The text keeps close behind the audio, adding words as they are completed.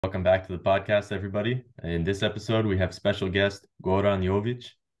Welcome back to the podcast, everybody. In this episode, we have special guest Goran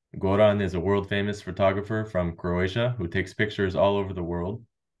Jović. Goran is a world-famous photographer from Croatia who takes pictures all over the world.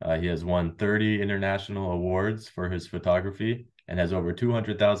 He has won 30 international awards for his photography and has over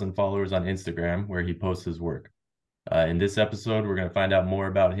 200,000 followers on Instagram, where he posts his work. In this episode, we're going to find out more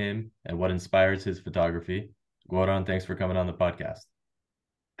about him and what inspires his photography. Goran, thanks for coming on the podcast.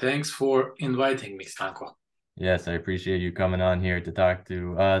 Thanks for inviting me, Stanko. Yes, I appreciate you coming on here to talk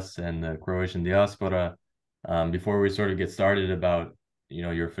to us and the Croatian diaspora. Before we sort of get started about,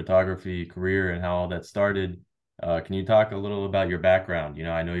 your photography career and how all that started, can you talk a little about your background?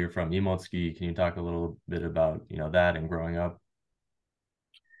 I know you're from Imotski. Can you talk a little bit about, that and growing up?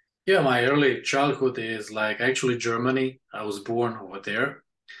 Yeah, my early childhood is like actually Germany. I was born over there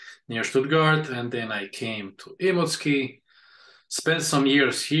near Stuttgart, and then I came to Imotski, spent some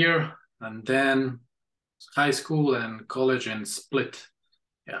years here, and then high school and college in Split.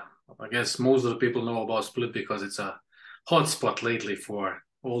 Yeah, I guess most of the people know about Split because it's a hot spot lately for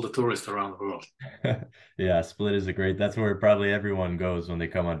all the tourists around the world. Yeah, Split is that's where probably everyone goes when they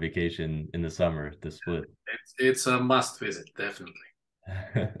come on vacation in the summer, to Split. It's a must visit, definitely.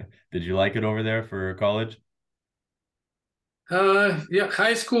 Did you like it over there for college? Yeah,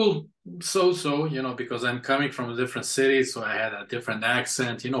 high school, so, because I'm coming from a different city, so I had a different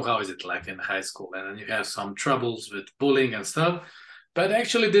accent. You know how is it like in high school, and then you have some troubles with bullying and stuff. But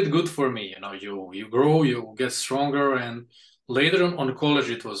actually did good for me. You grow, you get stronger, and later on college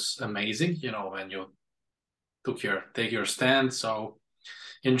it was amazing. When you take your stand. So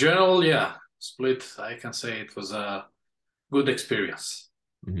in general, yeah, Split, I can say it was a good experience.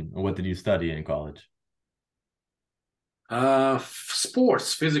 What did you study in college?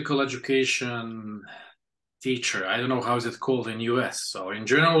 Sports, physical education teacher. I don't know how is it called in US. So in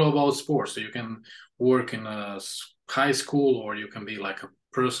general about sports, so you can work in a high school or you can be like a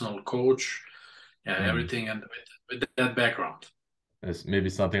personal coach. Yeah, Mm. everything and with that background. It's maybe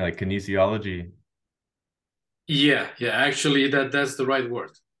something like kinesiology. Yeah. Actually, that's the right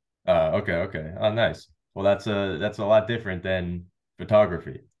word. Okay. Oh, nice. Well, that's a lot different than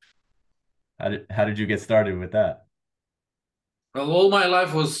photography. How did you get started with that? Well, all my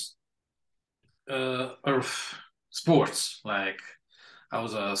life was of sports. Like I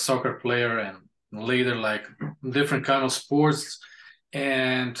was a soccer player and later like different kind of sports.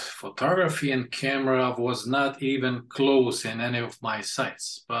 And photography and camera was not even close in any of my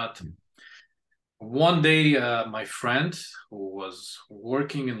sites. But one day, my friend who was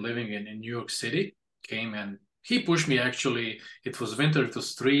working and living in New York City came and he pushed me. Actually, it was winter, it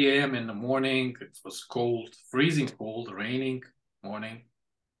was 3 a.m. in the morning, it was cold, freezing cold, raining morning.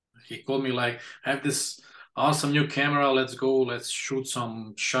 He called me like, I have this awesome new camera. Let's go. Let's shoot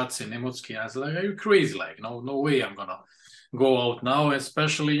some shots in Imotski. I was like, are you crazy? Like, no way I'm gonna go out now,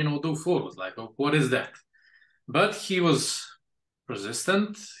 especially do photos. Like, oh, what is that? But he was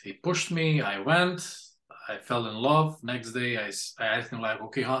persistent. He pushed me. I went. I fell in love. Next day, I asked him like,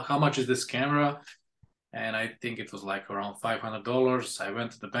 okay, how much is this camera? And I think it was like around $500. I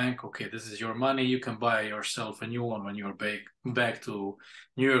went to the bank. Okay, this is your money. You can buy yourself a new one when you're back to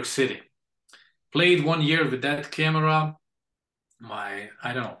New York City. Played 1 year with that camera. My,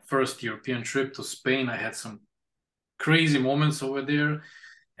 I don't know, first European trip to Spain. I had some crazy moments over there.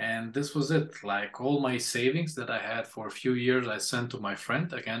 And this was it. Like all my savings that I had for a few years, I sent to my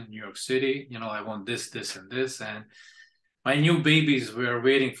friend again, New York City. I want this, and this. And my new babies were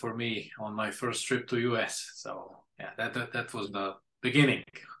waiting for me on my first trip to US. So yeah, that was the beginning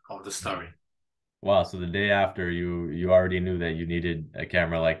of the story. Wow, so the day after you already knew that you needed a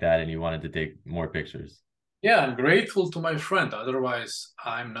camera like that and you wanted to take more pictures. Yeah, I'm grateful to my friend. Otherwise,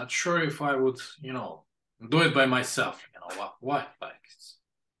 I'm not sure if I would, do it by myself. Why? Like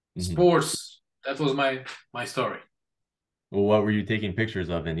Hmm. sports. That was my story. Well, what were you taking pictures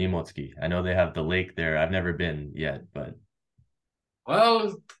of in Imotski? I know they have the lake there. I've never been yet, but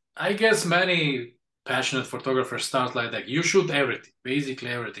Well, I guess many passionate photographers start like that. You shoot everything,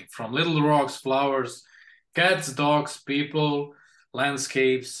 basically everything, from little rocks, flowers, cats, dogs, people,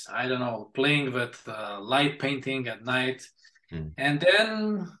 landscapes. I don't know, playing with light painting at night, mm, and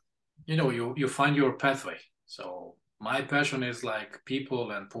then you find your pathway. So my passion is like people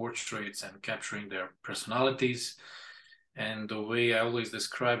and portraits and capturing their personalities. And the way I always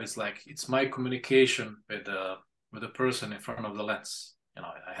describe it's like it's my communication with the person in front of the lens.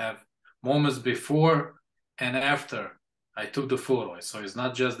 I have moments before and after I took the photo. So it's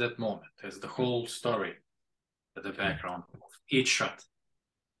not just that moment, it's the whole story at the mm. background of each shot.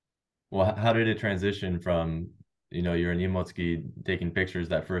 Well, how did it transition from, you're in Imotski taking pictures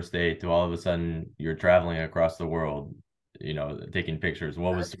that first day to all of a sudden you're traveling across the world? taking pictures?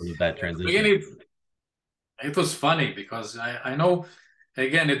 What was sort of that At the transition? beginning, it was funny because I know,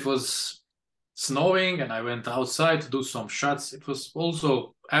 again, it was snowing and I went outside to do some shots. It was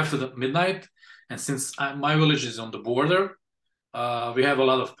also after the midnight. And since my village is on the border, we have a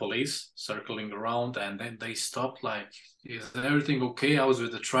lot of police circling around, and then they stopped like, is everything okay? I was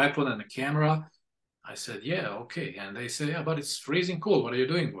with the tripod and the camera. I said, yeah, okay. And they say, yeah, but it's freezing cold. What are you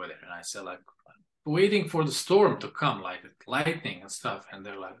doing with it? And I said, like, waiting for the storm to come, like lightning and stuff. And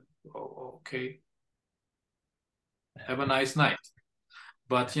they're like, oh, okay, have a nice night.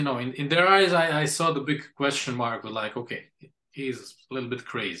 But, in their eyes, I saw the big question mark with like, okay, he's a little bit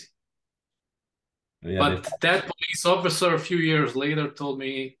crazy. Yeah, they, But that police officer a few years later told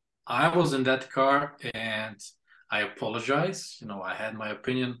me I was in that car and I apologize. I had my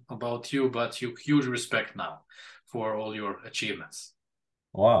opinion about you, but you huge respect now for all your achievements.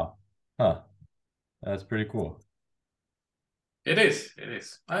 wow, huh? That's pretty cool. It is, it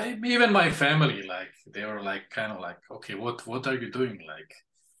is. Even my family, like they were like kind of like, okay, what are you doing? Like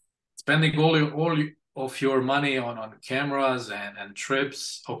spending of your money on cameras and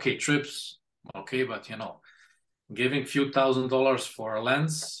trips. Okay, trips, okay, but giving few $1,000s for a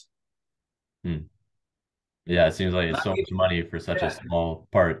lens. Hmm. Yeah, it seems like it's Not so much easy. money for such a Yeah, small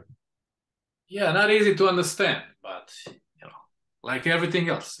part. yeah, not easy to understand, but like everything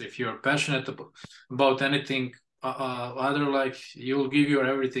else, if you're passionate about anything, other like you'll give your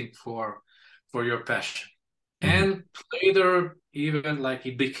everything for your passion. Hmm. And later, even like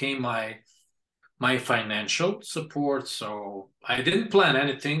it became my financial support. So I didn't plan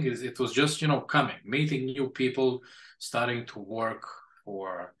anything. It was just coming, meeting new people, starting to work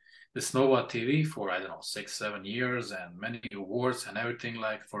for this Nova TV for I don't know 6 7 years and many awards and everything.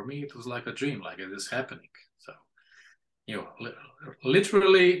 Like for me, it was like a dream. Like it is happening. So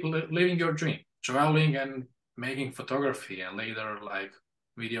literally living your dream, traveling and making photography and later like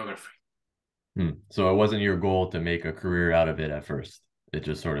videography. Hmm. So it wasn't your goal to make a career out of it at first. It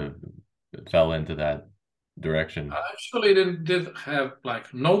just sort of fell into that direction. I actually did have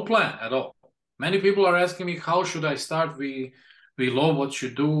like no plan at all. Many people are asking me how should I start. We love what you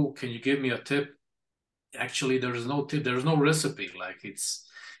do. Can you give me a tip? Actually, there's no tip. There's no recipe. Like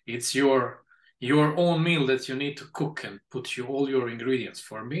it's your own meal that you need to cook and put all your ingredients.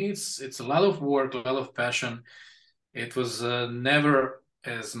 For me, it's a lot of work, a lot of passion. It was never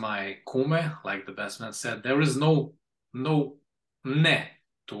as my kume, like the best man said. There is no ne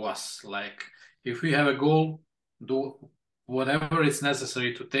to us. Like if we have a goal, do whatever is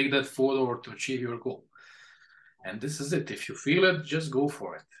necessary to take that photo or to achieve your goal. And this is it. If you feel it, just go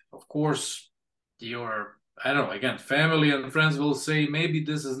for it. Of course, your I don't know, again, family and friends will say maybe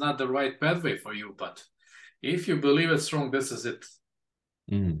this is not the right pathway for you, but if you believe it's strong, this is it.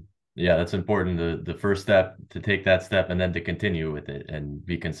 Mhm. Yeah, that's important. The first step to take that step and then to continue with it and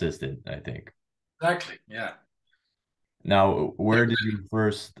be consistent, I think. Exactly. Yeah. Now, where did you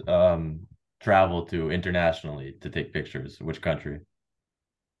first travel to internationally to take pictures? Which country?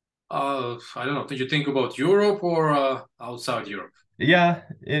 I don't know. Did you think about Europe or outside Europe? Yeah,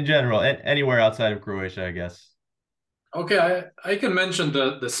 in general, anywhere outside of Croatia, I guess. Okay, I can mention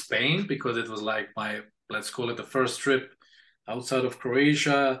the Spain because it was like my, let's call it the first trip outside of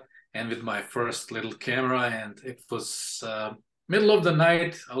Croatia and with my first little camera. And it was middle of the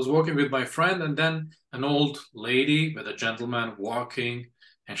night. I was walking with my friend and then an old lady with a gentleman walking.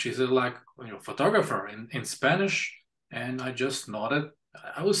 And she said like, photographer in Spanish. And I just nodded.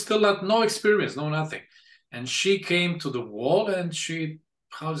 I was still not, no experience, no nothing. And she came to the wall and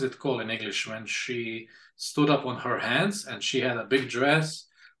how's it called in English when she stood up on her hands and she had a big dress,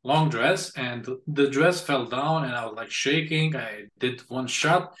 long dress, and the dress fell down and I was like shaking. I did one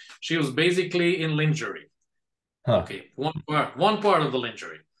shot. She was basically in lingerie. Huh. Okay, one part of the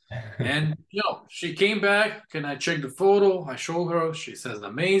lingerie. And she came back. Can I check the photo? I show her. She says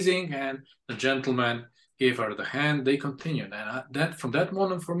amazing, and the gentleman gave her the hand. They continued, and that from that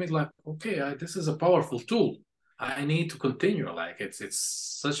moment for me, like okay, this is a powerful tool. I need to continue. Like it's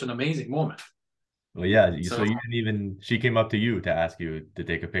such an amazing moment. Well, yeah, so So you didn't even, she came up to you to ask you to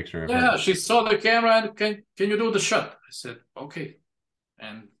take a picture of her. yeah, she saw the camera and can you do the shot? I said okay.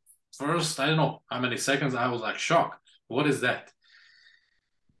 And first, I don't know how many seconds I was like shocked. What is that?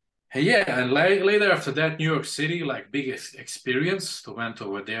 Hey, yeah, and later after that, New York City, like big experience. To went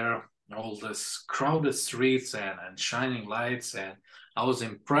over there, all this crowded streets and shining lights, and I was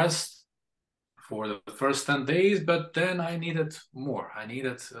impressed for the first 10 days. But then I needed more. I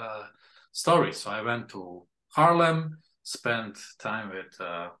needed stories, so I went to Harlem, spent time with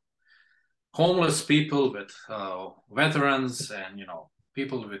homeless people, with veterans, and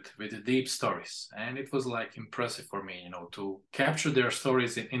people with deep stories, and it was like impressive for me, to capture their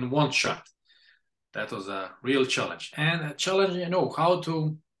stories in one shot. That was a real challenge, and a challenge, how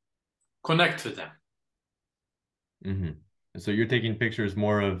to connect with them. Hmm. So you're taking pictures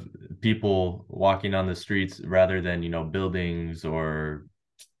more of people walking on the streets rather than, buildings or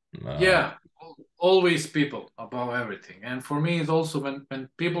uh Yeah, always people above everything. And for me, it's also when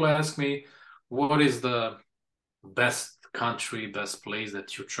people ask me what is the best country, best place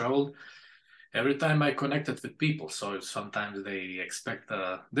that you traveled, every time I connected with people. So sometimes they expect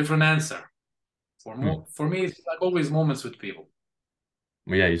a different answer. hmm. For me, it's like always moments with people.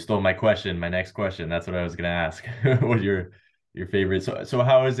 Well, yeah, you stole my question, my next question. That's what I was gonna ask. What your favorite? So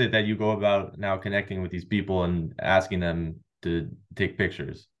how is it that you go about now connecting with these people and asking them to take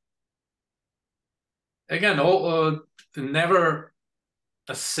pictures? Again, never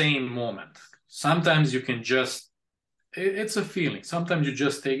a same moment. Sometimes you can just, it's a feeling. Sometimes you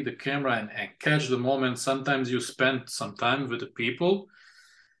just take the camera and catch the moment. Sometimes you spend some time with the people,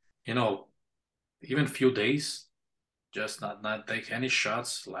 you know, even few days, just not take any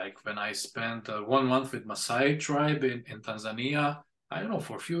shots. Like when I spent 1 month with Maasai tribe in Tanzania, I don't know,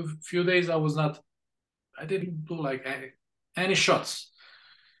 for a few days I didn't do like any shots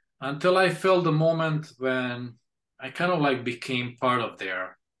until I felt the moment when I kind of like became part of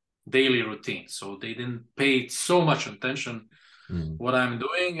their daily routine. So they didn't pay so much attention Mm. what I'm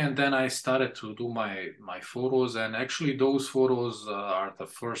doing, and then I started to do my photos, and actually those photos are the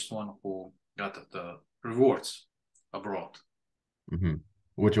first one who got the rewards abroad. Hmm.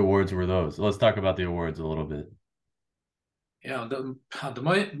 Which awards were those? Let's talk about the awards a little bit. Yeah, the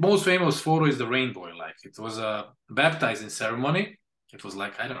most famous photo is the rainbow. Like it was a baptizing ceremony. It was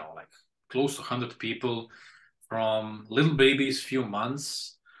like I don't know, like close to 100 people, from little babies, few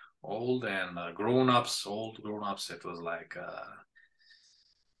months old, and grown-ups, old grown-ups. It was like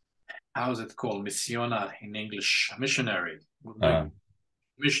how's it called? Missiona in English, missionary, Uh, doing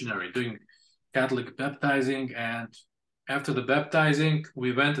missionary, doing Catholic baptizing, and after the baptizing,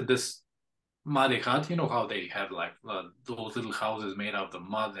 we went to this muddy hut. You know how they have like those little houses made out of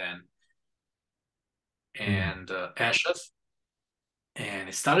mud mhm, and ashes, and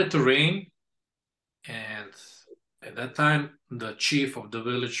it started to rain. And at that time, the chief of the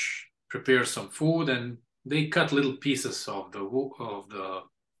village prepared some food, and they cut little pieces of the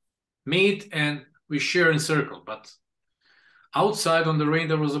meat, and we share in circle. But outside on the rain,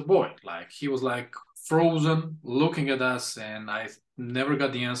 there was a boy. Like he was like frozen, looking at us, and I never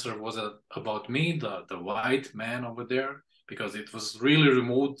got the answer. Was it about me, the white man over there? Because it was really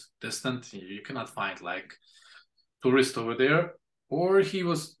remote, distant. You cannot find like tourist over there, or he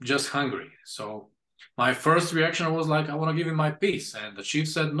was just hungry. So my first reaction was like, I want to give him my piece. And the chief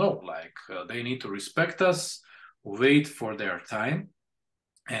said, no, like they need to respect us, wait for their time.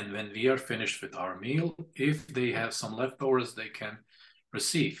 And when we are finished with our meal, if they have some leftovers, they can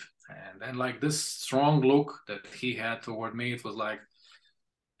receive. And then, like this strong look that he had toward me, it was like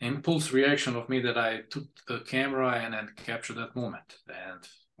impulse reaction of me that I took the camera and captured that moment. And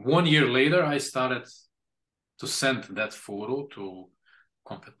 1 year later, I started to send that photo to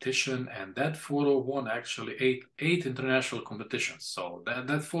competition, and that photo won actually eight international competitions. So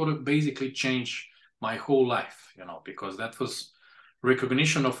that photo basically changed my whole life, because that was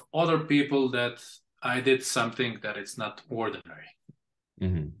recognition of other people that I did something that it's not ordinary.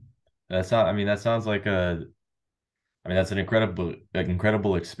 mhm. I mean, that sounds like I mean, that's an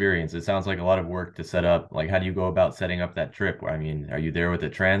incredible experience. It sounds like a lot of work to set up. Like, how do you go about setting up that trip? I mean, are you there with a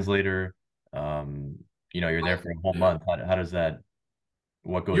translator? Um, you're there for a whole month. How does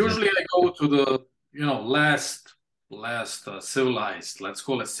what goes in? Usually I go to the last civilized, let's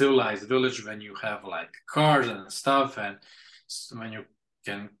call it civilized village, when you have like cars and stuff, and when you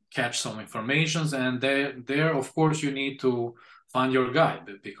can catch some informations. And there of course you need to find your guide,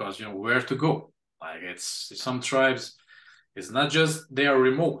 because you know where to go. Like it's some tribes, it's not just they are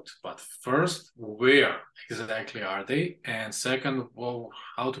remote, but first, where exactly are they, and second, well,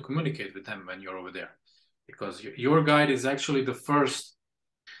 how to communicate with them when you're over there, because your guide is actually the first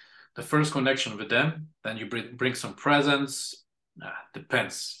connection with them. Then you bring some presents.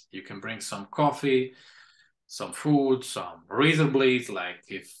 Depends. You can bring some coffee, some food, some razor blades, like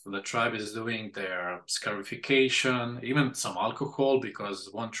if the tribe is doing their scarification, even some alcohol, because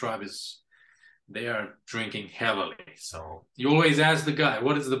one tribe they are drinking heavily. So you always ask the guy,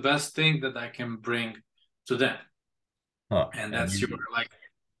 what is the best thing that I can bring to them? Huh. And And that's your you, like,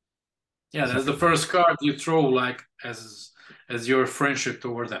 yeah, that's the sorry. first card you throw, like as your friendship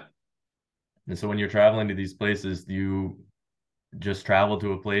toward them. And so when you're traveling to these places, do you just travel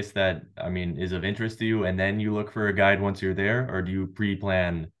to a place that, I mean, is of interest to you, and then you look for a guide once you're there, or do you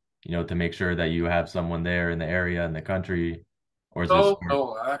pre-plan, to make sure that you have someone there in the area in the country, or is this? No,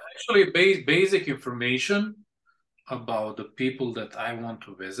 no, actually, basic information about the people that I want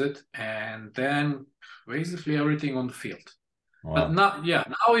to visit, and then basically everything on the field. But Wow. not, yeah,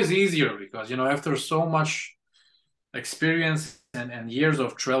 now is easier because after so much experience and years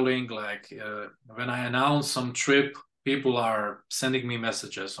of traveling, like when I announce some trip, people are sending me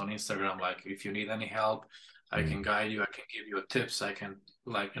messages on Instagram, like if you need any help, I can Mm. guide you, I can give you tips, I can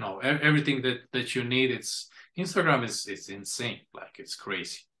like everything that you need. It's Instagram is it's insane, like it's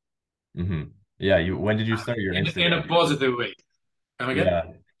crazy Hmm. Yeah, when did you start your in a Instagram? positive way. Come again? Yeah.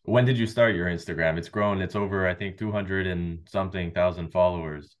 When did you start your Instagram? It's grown. It's over, I think, 200 and something thousand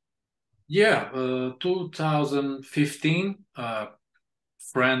followers. Yeah, 2015.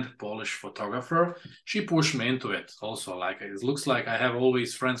 Friend, Polish photographer, she pushed me into it. Also, like it looks like I have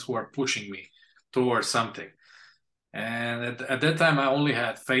always friends who are pushing me towards something. And at that time, I only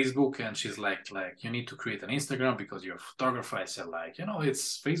had Facebook, and she's like you need to create an Instagram because you're a photographer. I said like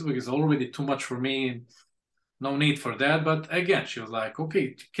it's Facebook is already too much for me. No need for that. But again, she was like,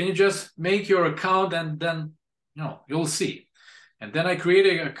 okay, can you just make your account and then you'll see. And then I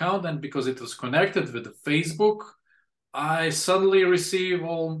created an account, and because it was connected with the Facebook, I suddenly receive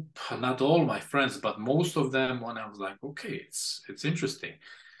not all my friends, but most of them. When I was like, okay, it's interesting.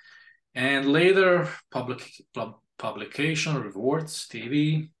 And later, publication rewards,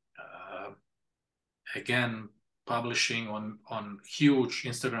 TV, again publishing on huge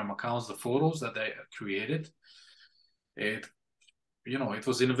Instagram accounts the photos that I created. It it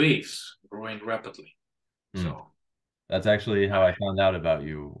was in waves, growing rapidly. Hmm. So That's actually how I found out about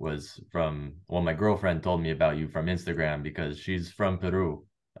you was from, well, my girlfriend told me about you from Instagram because she's from Peru,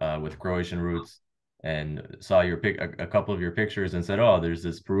 with Croatian roots, and saw your a couple of your pictures and said, "Oh, there's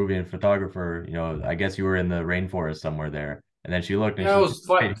this Peruvian photographer. I guess you were in the rainforest somewhere there." And then she looked and yeah, I she's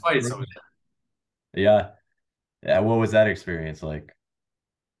like, was "Hey, twice over yeah, yeah." What was that experience like?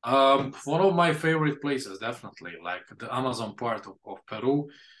 there. One of my favorite places, definitely, like the Amazon part of Peru.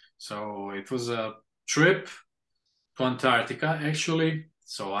 So it was a trip to Antarctica, actually.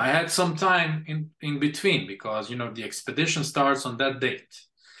 So I had some time in between because the expedition starts on that date.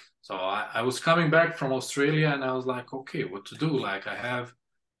 So I was coming back from Australia, and I was like, okay, what to do? Like I have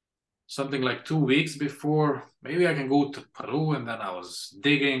something like 2 weeks before, maybe I can go to Peru. And then I was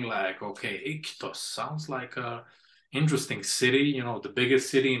digging, like, okay, Iquitos sounds like a interesting city, the biggest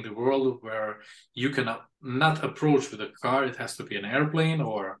city in the world where you can not approach with a car. It has to be an airplane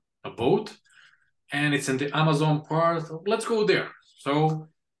or a boat, and it's in the Amazon part. Let's go there. So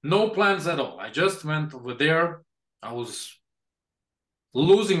no plans at all. I just went over there. I was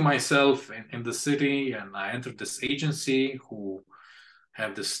losing myself in the city, and I entered this agency who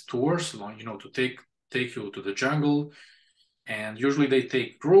have this tours, to take you to the jungle. And usually they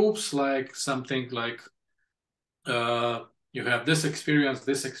take groups, like something like uh, you have this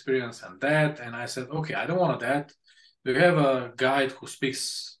experience, and that. And I said, okay, I don't want that. We have a guide who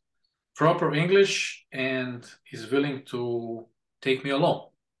speaks proper English and is willing to take me along.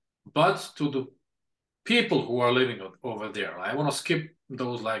 But to the people who are living over there, I want to skip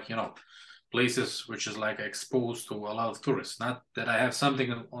those, like, places which is like exposed to a lot of tourists. Not that I have something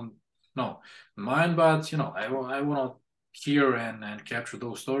on no mind, but I want to hear and capture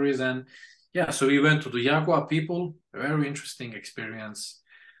those stories. And yeah, so we went to the Yagua people, very interesting experience.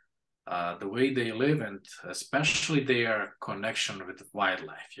 The way they live, and especially their connection with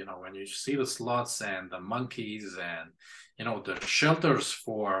wildlife. When you see the sloths and the monkeys, and the shelters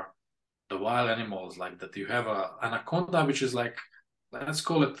for the wild animals, like that. You have a anaconda, which is like, let's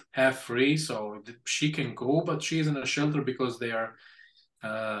call it half free, so she can go, but she's in a shelter because they are,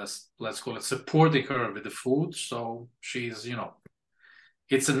 let's call it, supporting her with the food. So she's,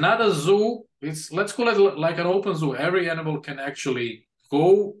 it's not a zoo. It's, let's call it, like an open zoo. Every animal can actually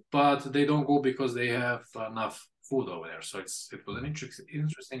go, but they don't go because they have enough food over there. So it was an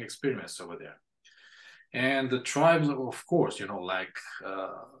interesting experience over there. And the tribes, of course, like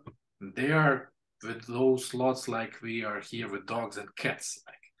they are with those lots, like we are here with dogs and cats.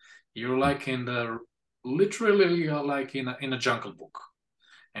 Like you're like in the literally like in a jungle book.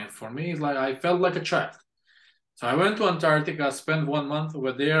 And for me, it's like I felt like a child. So I went to Antarctica, spent 1 month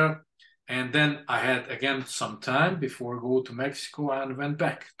over there, and then I had again some time before I go to Mexico, and went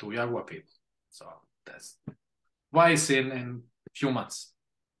back to Yagua people. So that's twice in few months.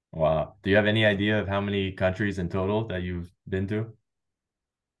 Wow. Do you have any idea of how many countries in total that you've been to?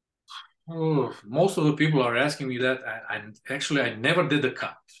 Oh, most of the people are asking me that. I actually I never did the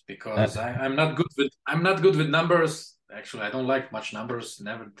count because I'm not good with numbers. Actually, I don't like much numbers.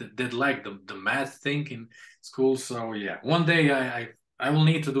 Never did like the math thing in school. So yeah, one day I will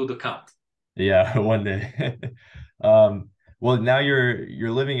need to do the count. Yeah, one day. Um, well, now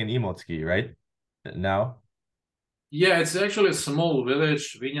you're living in Imotski, right? Now? Yeah, it's actually a small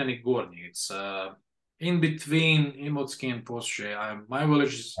village, Vinjani Gornji. It's in between Imotski and Porsche. My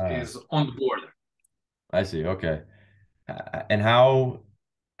village Ah, is on the border. I see. Okay. And how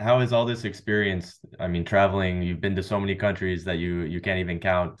is all this experience? I mean, traveling, you've been to so many countries that you can't even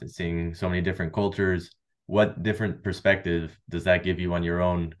count, seeing so many different cultures. What different perspective does that give you on your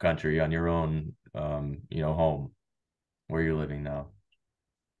own country, on your own home where you're living now?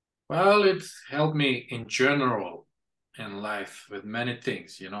 Well, it helped me in general in life with many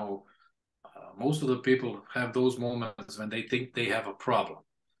things. Most of the people have those moments when they think they have a problem.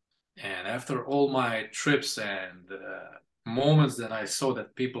 And after all my trips and moments that I saw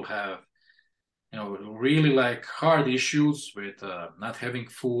that people have, really like hard issues with not having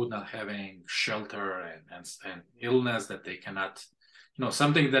food, not having shelter, and illness that they cannot,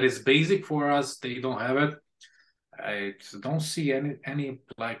 something that is basic for us, they don't have it. I don't see any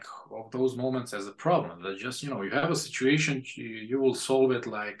like of those moments as a problem. That just you have a situation, you will solve it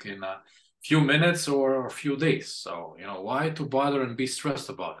like in a few minutes or a few days. So why to bother and be stressed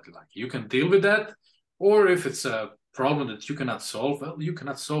about it? Like you can deal with that, or if it's a problem that you cannot solve, well, you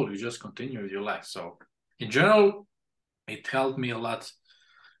cannot solve. You just continue with your life. So in general, it helped me a lot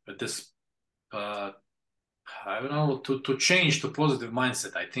with this. Uh, I don't know to change to positive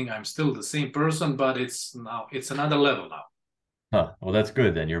mindset. I think I'm still the same person, but it's another level now. Huh. Well, that's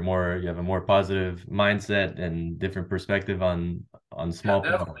good then. You have a more positive mindset and different perspective on Yeah, small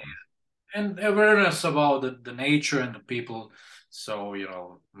definitely. problems. And awareness about the nature and the people.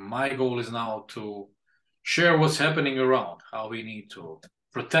 So, my goal is now to share what's happening around, how we need to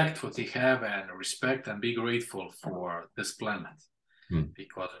protect what we have and respect and be grateful for this planet Hmm.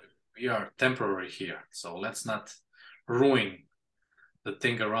 because we are temporary here. So let's not ruin the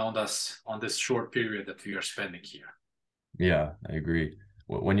thing around us on this short period that we are spending here. Yeah, I agree.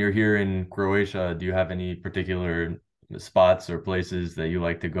 When you're here in Croatia, do you have any particular spots or places that you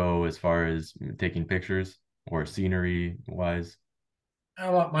like to go as far as taking pictures or scenery wise?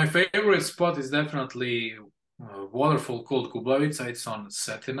 My favorite spot is definitely a waterfall called Kubavica. It's on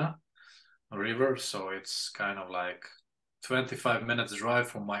Cetina river, so it's kind of like 25 minutes drive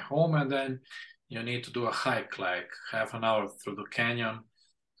from my home, and then you need to do a hike like half an hour through the canyon.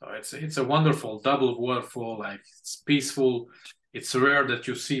 So it's a wonderful double waterfall, like it's peaceful. It's rare that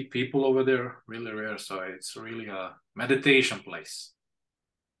you see people over there, really rare. So it's really a meditation place.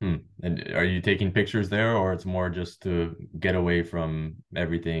 Hmm. And are you taking pictures there, or it's more just to get away from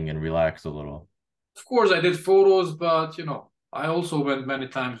everything and relax a little? Of course, I did photos, but I also went many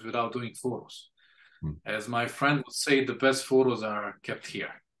times without doing photos. Hmm. As my friend would say, the best photos are kept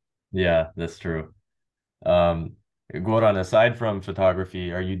here. Yeah, that's true. Goran, aside from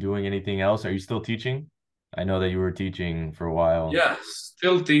photography, are you doing anything else? Are you still teaching? I know that you were teaching for a while. Yeah,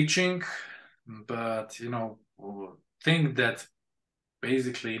 still teaching, but thing that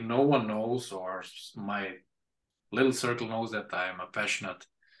basically no one knows, or my little circle knows that I'm a passionate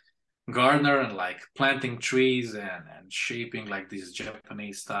gardener and like planting trees and shaping like this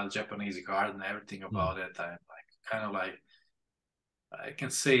Japanese style Japanese garden, everything Hmm. about it. I'm like kind of like I can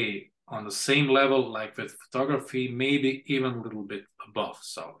say on the same level like with photography, maybe even a little bit above.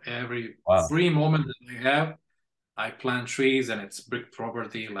 So every Wow. free moment that I have, I plant trees and it's brick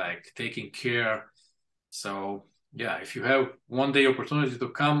property, like taking care. So yeah, if you have one day opportunity to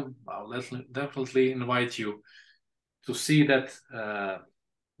come, I'll definitely invite you to see that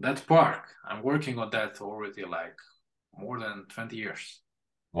park. I'm working on that already like more than 20 years.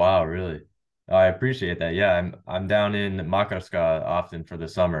 Wow, really? I appreciate that. Yeah, I'm down in Makarska often for the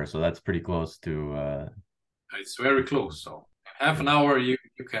summer, so that's pretty close to It's very close. So half yeah. an hour you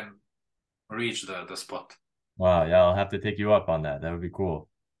can reach the spot. Wow, yeah, I'll have to take you up on that. That would be cool.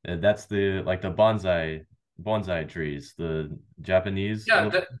 That's the like the bonsai trees, the Japanese Yeah,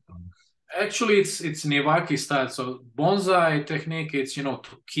 look. that, actually it's Nivaki style. So bonsai technique, it's to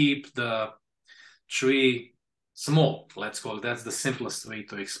keep the tree small. Let's call it. That's the simplest way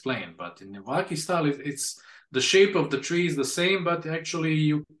to explain. But in Nivaki style, it's the shape of the tree is the same, but actually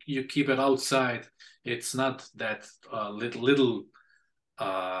you keep it outside. It's not that little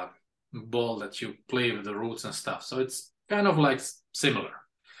uh, ball that you play with the roots and stuff. So it's kind of like similar.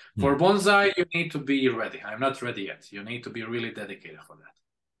 Hmm. For bonsai, you need to be ready. I'm not ready yet. You need to be really dedicated for that.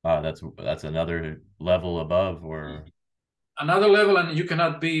 Wow, that's another level above or Another level, and you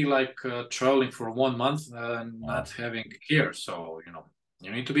cannot be like traveling for 1 month and wow. not having gear. So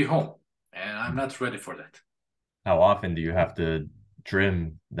you need to be home, and I'm not ready for that. How often do you have to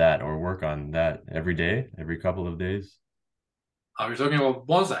trim that or work on that? Every day, every couple of days? Are we talking about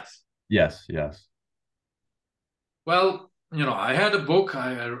bonsais? Yes, yes. Well, I had a book,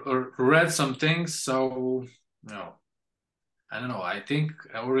 I read some things, so, I don't know. I think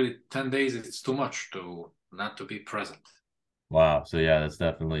already 10 days is too much to not to be present. Wow. So yeah, that's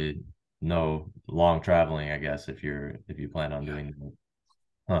definitely no long traveling, I guess, if you plan on Yeah. doing that.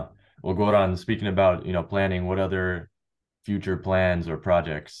 Huh. Well, Goran, speaking about, planning, what other future plans or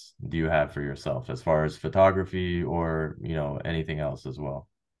projects do you have for yourself as far as photography or, anything else as well?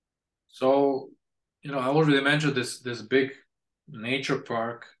 So, I already mentioned this big nature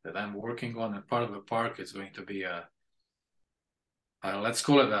park that I'm working on, and part of the park is going to be let's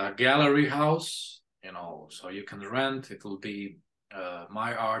call it a gallery house, so you can rent. It will be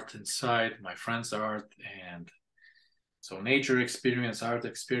my art inside, my friend's art, and so nature experience, art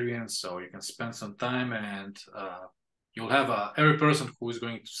experience. So you can spend some time, and you'll have every person who is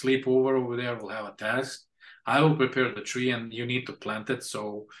going to sleep over there will have a task. I will prepare the tree, and you need to plant it.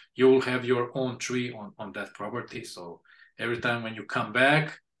 So you will have your own tree on that property. So every time when you come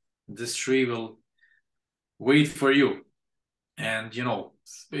back, this tree will wait for you. And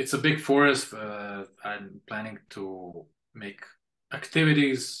it's a big forest. I'm planning to make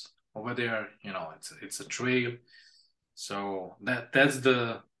activities over there. It's a trail. So that's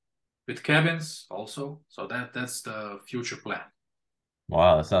the with cabins also. So that's the future plan.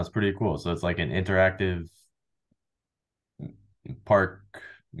 Wow, that sounds pretty cool. So it's like an interactive park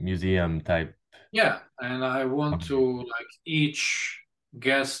museum type. Yeah, and I want to like each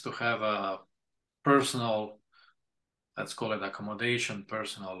guest to have a personal, let's call it accommodation,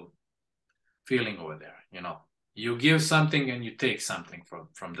 personal feeling over there. You give something and you take something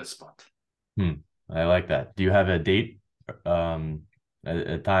from this spot. Hmm. I like that. Do you have a date,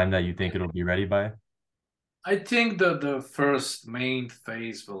 a time that you think it'll be ready by? I think that the first main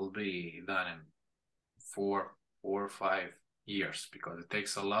phase will be done in 4 or 5 years because it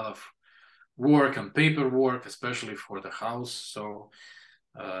takes a lot of work and paperwork, especially for the house. So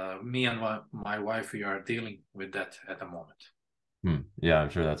me and my wife, we are dealing with that at the moment. Hmm. Yeah, I'm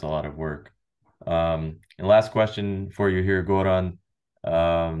sure that's a lot of work. And last question for you here, Goran.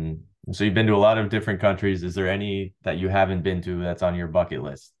 So you've been to a lot of different countries. Is there any that you haven't been to that's on your bucket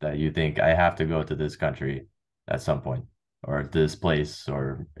list that you think I have to go to this country at some point, or this place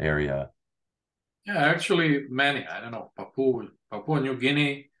or area? Yeah, actually, many. I don't know, Papua New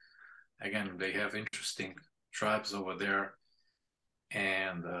Guinea. Again, they have interesting tribes over there,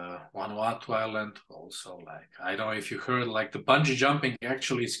 and Vanuatu Island also. Like I don't know if you heard, like the bungee jumping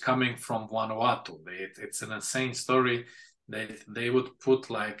actually is coming from Vanuatu. It's an insane story. They would put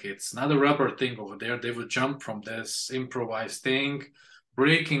like it's not a rubber thing over there. They would jump from this improvised thing,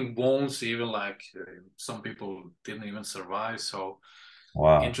 breaking bones. Even like some people didn't even survive. So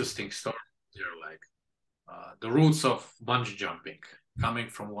Wow. interesting story. They're like the roots of bungee jumping coming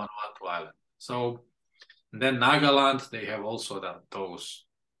from Vanuatu Island. So then Nagaland, they have also those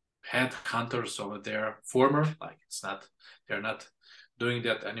head hunters over there, former, like they're not doing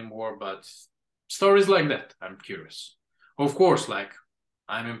that anymore, but stories like that, I'm curious. Of course, like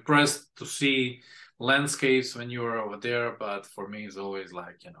I'm impressed to see landscapes when you're over there, but for me, it's always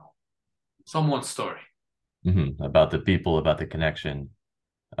like, someone's story. About the people, about the connection.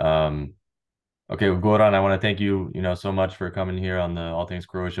 Um, Okay, well, Goran, I want to thank you, so much for coming here on the All Things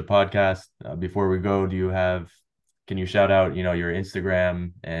Croatia podcast. Before we go, can you shout out, your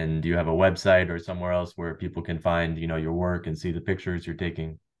Instagram, and do you have a website or somewhere else where people can find, your work and see the pictures you're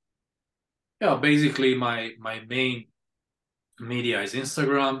taking? Yeah, basically my main media is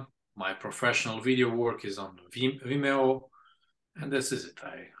Instagram. My professional video work is on Vimeo. And this is it.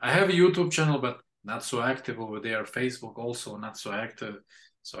 I have a YouTube channel, but not so active over there. Facebook also not so active.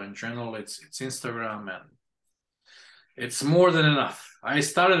 So in general, it's Instagram, and it's more than enough. I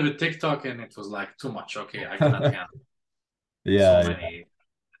started with TikTok and it was like too much. Okay, I cannot handle so Yeah, many.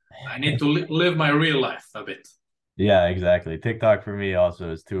 I need to live my real life a bit. yeah, exactly. TikTok for me also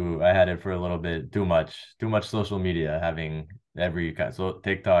is too, I had it for a little bit, too much social media, having every kind, so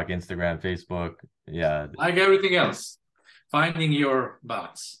TikTok, Instagram, Facebook. Yeah, Like everything else, finding your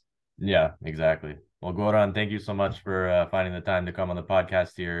balance. yeah, exactly. Well, Goran, thank you so much for finding the time to come on the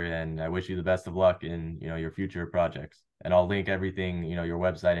podcast here, and I wish you the best of luck in your future projects. And I'll link everything, your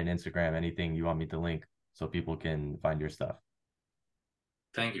website and Instagram, anything you want me to link, so people can find your stuff.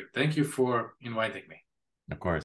 Thank you. Thank you for inviting me. Of course.